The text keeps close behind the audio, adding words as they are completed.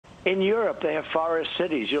In Europe, they have forest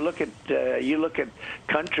cities. You look at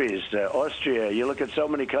countries, Austria. You look at so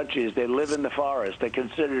many countries. They live in the forest. They're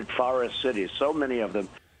considered forest cities. So many of them.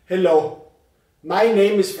 Hello, my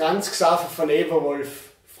name is Franz-Xaver van Eberwolf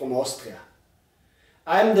from Austria.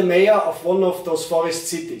 I am the mayor of one of those forest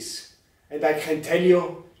cities, and I can tell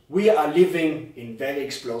you, we are living in very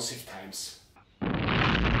explosive times.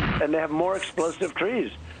 And they have more explosive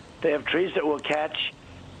trees. They have trees that will catch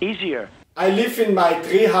easier. I live in my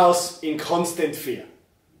treehouse in constant fear.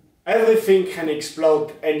 Everything can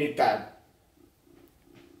explode anytime.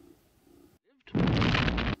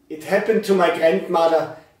 It happened to my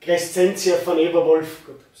grandmother, Franz-Xaver van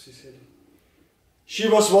Eberwolf. She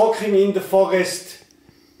was walking in the forest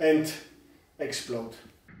and explode.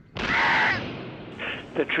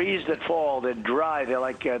 The trees that fall, they're dry. They're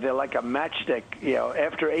like a matchstick. You know,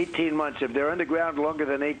 after 18 months, if they're underground longer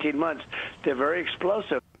than 18 months, they're very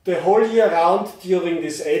explosive. The whole year round, during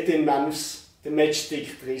these 18 months, the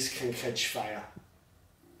matchstick trees can catch fire.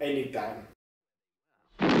 Anytime.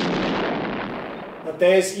 But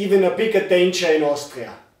there is even a bigger danger in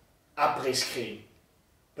Austria. Abriss-Creme.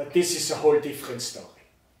 But this is a whole different story.